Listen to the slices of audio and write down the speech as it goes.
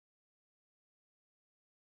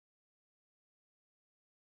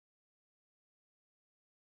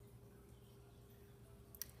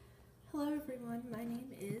Hello everyone, my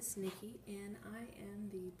name is Nikki and I am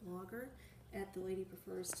the blogger at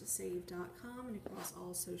theladypreferstosave.com and across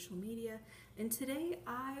all social media. And today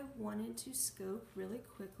I wanted to scope really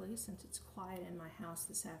quickly, since it's quiet in my house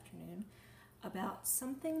this afternoon, about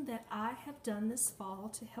something that I have done this fall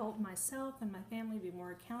to help myself and my family be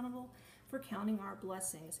more accountable for counting our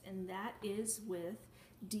blessings, and that is with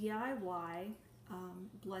DIY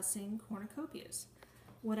blessing cornucopias.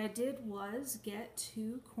 What I did was get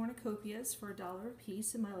 2 cornucopias for $1 a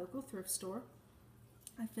piece in my local thrift store.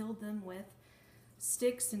 I filled them with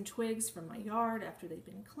sticks and twigs from my yard after they'd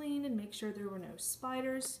been cleaned and make sure there were no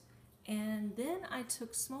spiders. And then I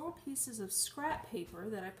took small pieces of scrap paper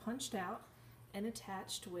that I punched out and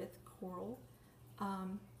attached with coral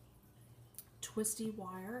twisty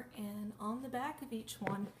wire, and on the back of each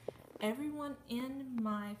one, everyone in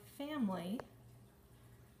my family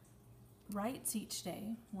writes each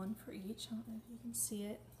day, one for each, I don't know if you can see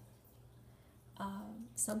it,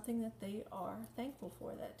 something that they are thankful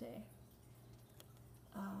for that day.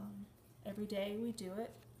 Every day we do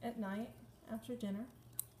it at night after dinner,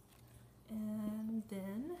 and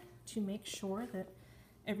then to make sure that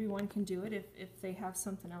everyone can do it, if they have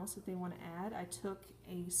something else that they want to add, I took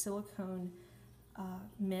a silicone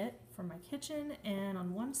mitt from my kitchen, and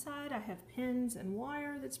on one side I have pins and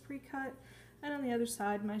wire that's pre-cut, and on the other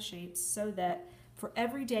side my shapes, so that for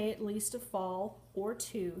every day at least of fall or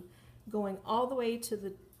 2, going all the way to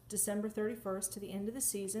the December 31st to the end of the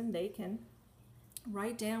season, they can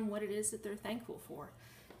write down what it is that they're thankful for.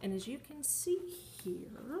 And as you can see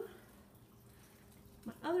here,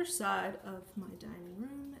 my other side of my dining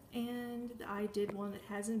room, and I did one that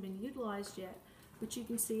hasn't been utilized yet, but you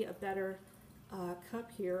can see a better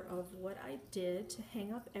cup here of what I did to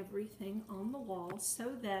hang up everything on the wall,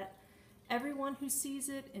 so that everyone who sees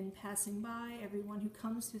it in passing by, everyone who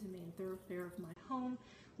comes through the main thoroughfare of my home,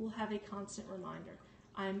 will have a constant reminder.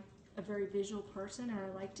 I'm a very visual person, and I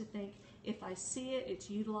like to think if I see it, it's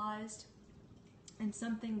utilized, and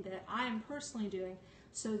something that I am personally doing,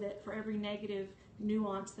 so that for every negative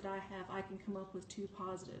nuance that I have, I can come up with 2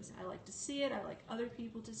 positives. I like to see it, I like other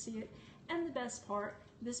people to see it, and the best part,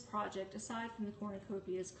 this project, aside from the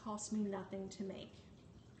cornucopias, cost me nothing to make.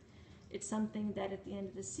 It's something that at the end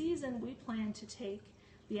of the season, we plan to take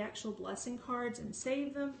the actual blessing cards and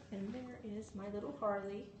save them, and there is my little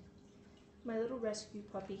Harley, my little rescue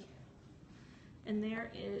puppy. And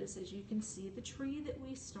there is, as you can see, the tree that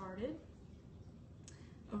we started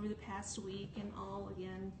over the past week, and all,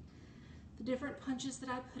 again, the different punches that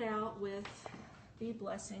I put out with the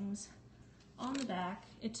blessings on the back.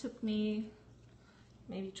 It took me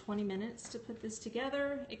maybe 20 minutes to put this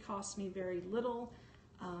together. It cost me very little,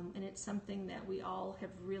 and it's something that we all have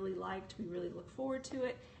really liked. We really look forward to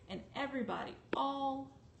it, and everybody,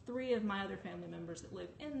 all 3 of my other family members that live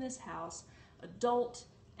in this house, adult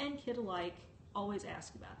and kid alike, always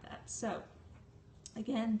ask about that. So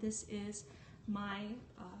again, this is my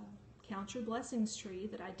Count Your Blessings tree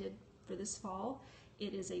that I did for this fall.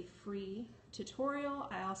 It is a free tutorial.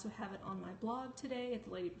 I also have it on my blog today at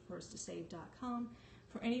theladypreferstosave.com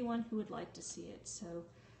for anyone who would like to see it. So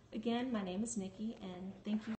again, my name is Nikki, and thank you